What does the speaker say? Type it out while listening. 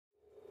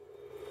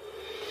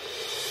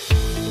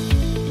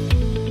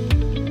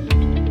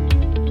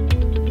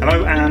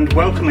Hello and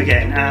welcome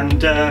again,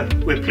 and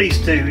we're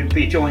pleased to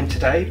be joined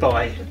today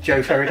by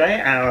Jo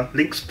Fereday, our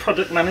LINX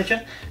product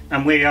manager,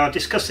 and we are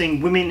discussing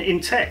women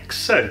in tech.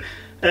 So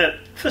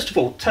first of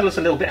all, tell us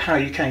a little bit how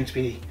you came to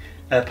be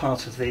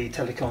part of the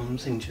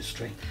telecoms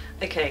industry.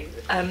 Okay,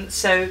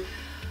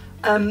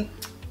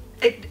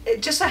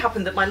 it just so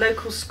happened that my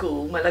local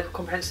school, my local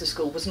comprehensive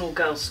school, was an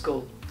all-girls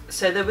school.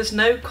 So there was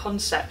no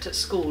concept at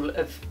school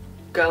of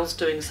girls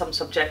doing some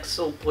subjects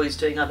or boys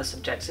doing other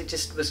subjects. It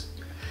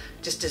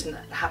just didn't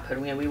happen.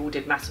 You know, we all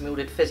did maths and we all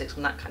did physics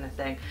and that kind of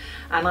thing.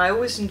 And I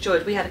always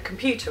enjoyed, we had a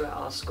computer at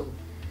our school,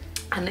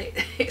 and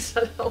it's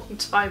a long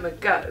time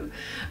ago,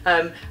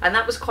 and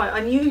that was quite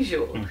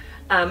unusual.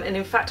 And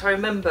in fact, I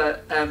remember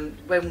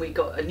when we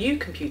got a new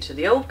computer,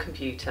 the old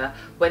computer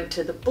went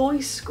to the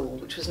boys' school,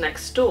 which was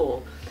next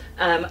door.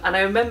 And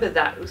I remember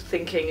that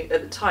thinking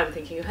at the time,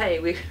 hey,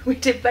 we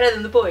did better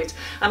than the boys.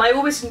 And I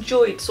always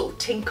enjoyed sort of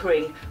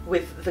tinkering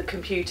with the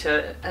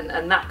computer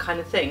and that kind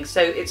of thing. So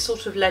it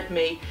sort of led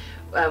me,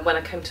 when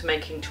I came to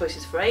making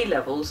choices for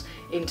A-levels,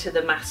 into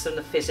the maths and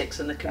the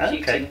physics and the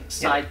computing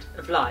side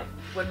of life.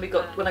 When I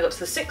got to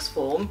the sixth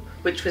form,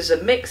 which was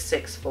a mixed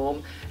sixth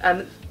form,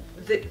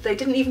 they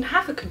didn't even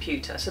have a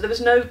computer, so there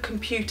was no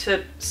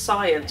computer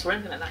science or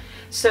anything like that.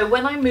 So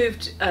when I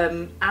moved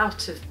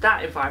out of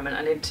that environment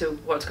and into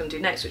what I was going to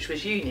do next, which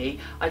was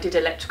uni, I did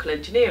electrical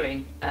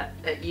engineering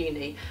at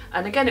uni.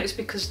 And again, it was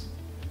because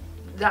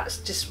that's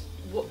just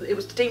what it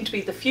was deemed to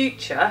be the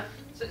future.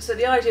 So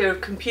the idea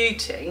of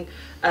computing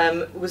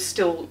was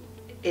still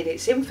in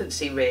its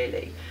infancy,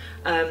 really.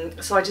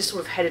 So I just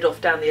sort of headed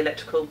off down the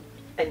electrical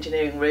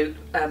engineering route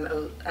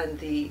and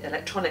the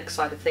electronic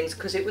side of things,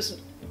 because it was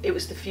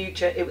the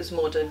future, it was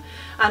modern,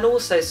 and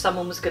also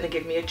someone was going to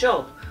give me a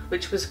job,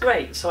 which was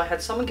great. So I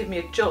had someone give me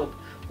a job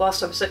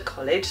whilst I was at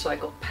college, so I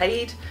got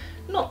paid,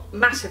 not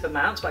massive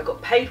amounts, but I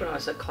got paid when I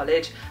was at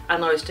college,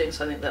 and I was doing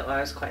something that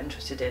I was quite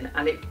interested in.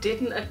 And it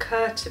didn't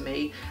occur to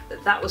me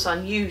that that was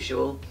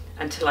unusual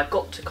until I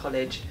got to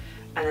college,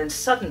 and then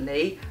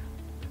suddenly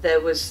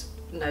there was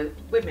no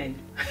women.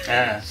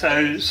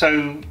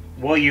 So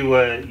while you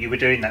were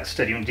doing that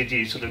studying, did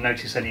you sort of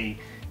notice any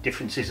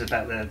differences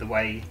about the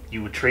way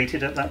you were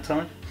treated at that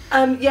time?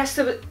 Yes,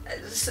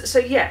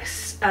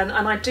 yes, and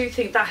I do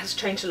think that has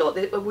changed a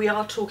lot. We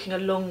are talking a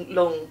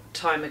long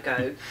time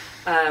ago,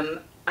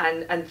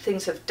 and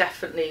things have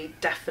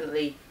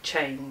definitely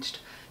changed.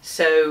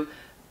 So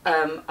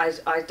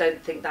I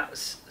don't think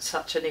that's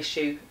such an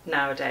issue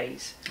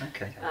nowadays.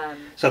 Okay.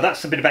 So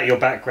that's a bit about your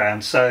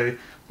background. So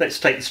let's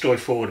take the story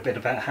forward a bit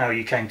about how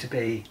you came to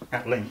be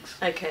at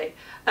LINX. Okay.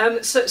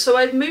 So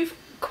I moved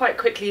quite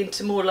quickly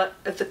into more like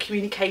of the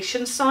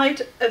communication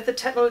side of the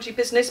technology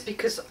business,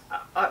 because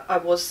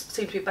I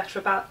seemed to be better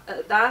about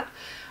that.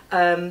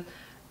 And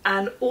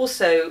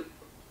also,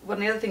 one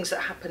of the other things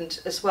that happened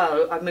as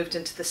well, I moved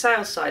into the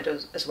sales side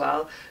as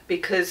well,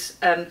 because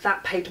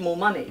that paid more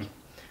money.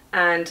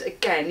 And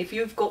again, if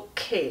you've got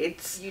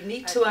kids, you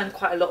need to earn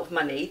quite a lot of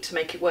money to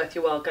make it worth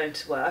your while going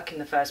to work in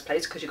the first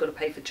place, because you've got to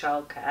pay for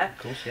childcare. Of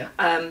course, yeah.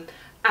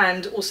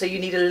 And also you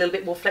need a little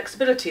bit more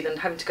flexibility than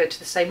having to go to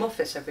the same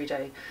office every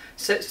day.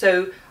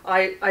 So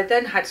I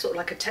then had sort of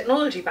like a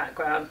technology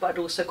background, but I'd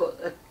also got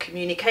a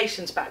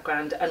communications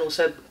background and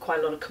also quite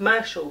a lot of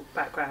commercial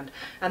background.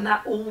 And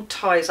that all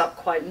ties up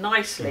quite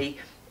nicely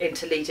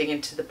into leading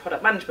into the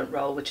product management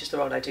role, which is the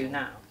role I do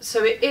now.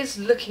 So it is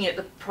looking at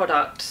the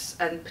products,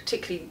 and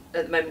particularly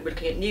at the moment we're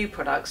looking at new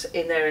products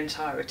in their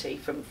entirety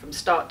from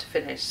start to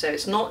finish. So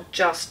it's not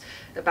just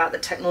about the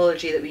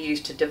technology that we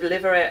use to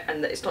deliver it,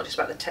 and it's not just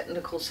about the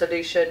technical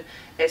solution,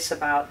 it's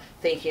about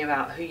thinking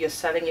about who you're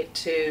selling it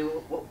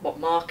to, what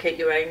market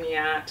you're aiming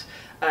at,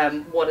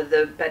 what are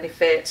the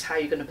benefits, how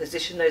you're going to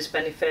position those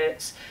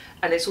benefits.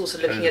 And it's also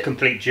looking at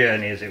complete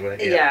journey, as it were.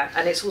 Yeah,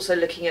 and it's also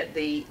looking at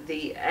the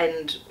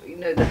end, you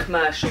know, the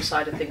commercial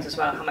side of things as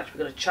well. How much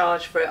we're going to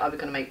charge for it? Are we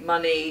going to make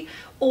money?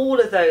 All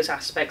of those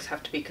aspects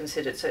have to be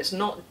considered. So it's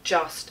not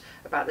just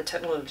about the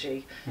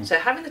technology. So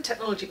having the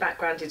technology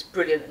background is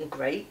brilliant and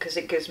great, because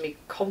it gives me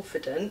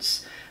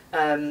confidence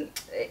when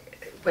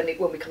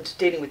we come to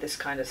dealing with this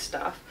kind of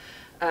stuff.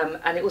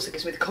 And it also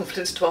gives me the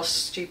confidence to ask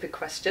stupid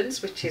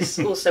questions, which is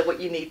also what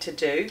you need to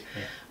do.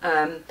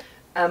 Yeah.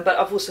 But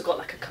I've also got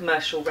like a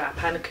commercial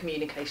wrap and a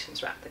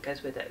communications wrap that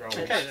goes with it.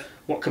 Okay.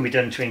 What can be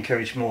done to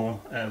encourage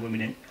more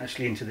women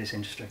actually into this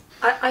industry?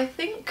 I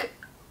think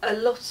a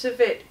lot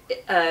of it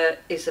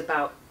is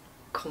about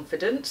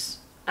confidence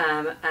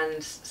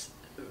and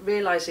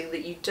realising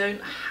that you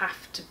don't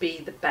have to be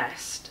the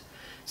best.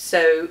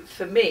 So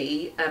for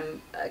me,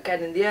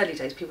 again, in the early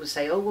days, people would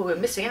say, oh, well, we're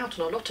missing out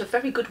on a lot of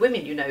very good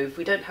women, you know, if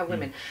we don't have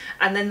women.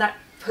 And then that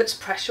puts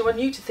pressure on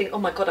you to think, oh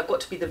my God, I've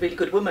got to be the really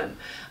good woman.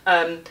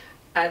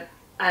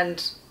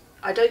 And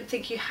I don't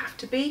think you have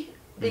to be,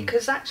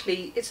 because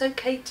actually it's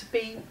okay to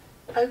be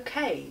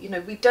okay. You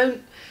know, we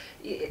don't,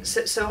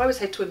 so I would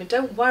say to women,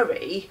 don't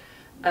worry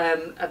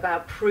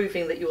about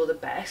proving that you're the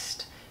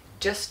best,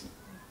 just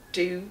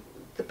do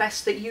the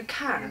best that you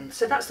can.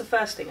 So that's the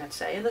first thing I'd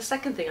say. And the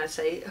second thing I'd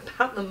say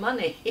about the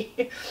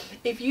money,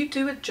 if you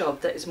do a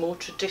job that is more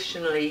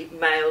traditionally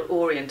male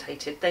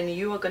orientated, then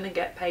you are going to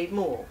get paid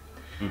more.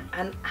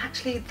 And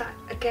actually that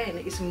again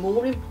is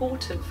more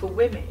important for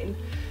women,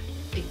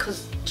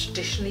 because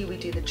traditionally we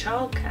do the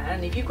childcare,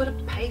 and if you've got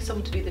to pay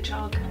someone to do the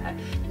childcare,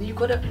 then you've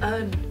got to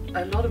earn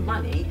a lot of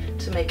money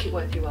to make it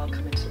worth your while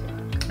coming to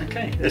work.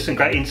 Okay, there's some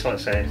great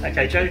insights there.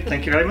 Okay, Jo,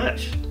 thank you very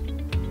much.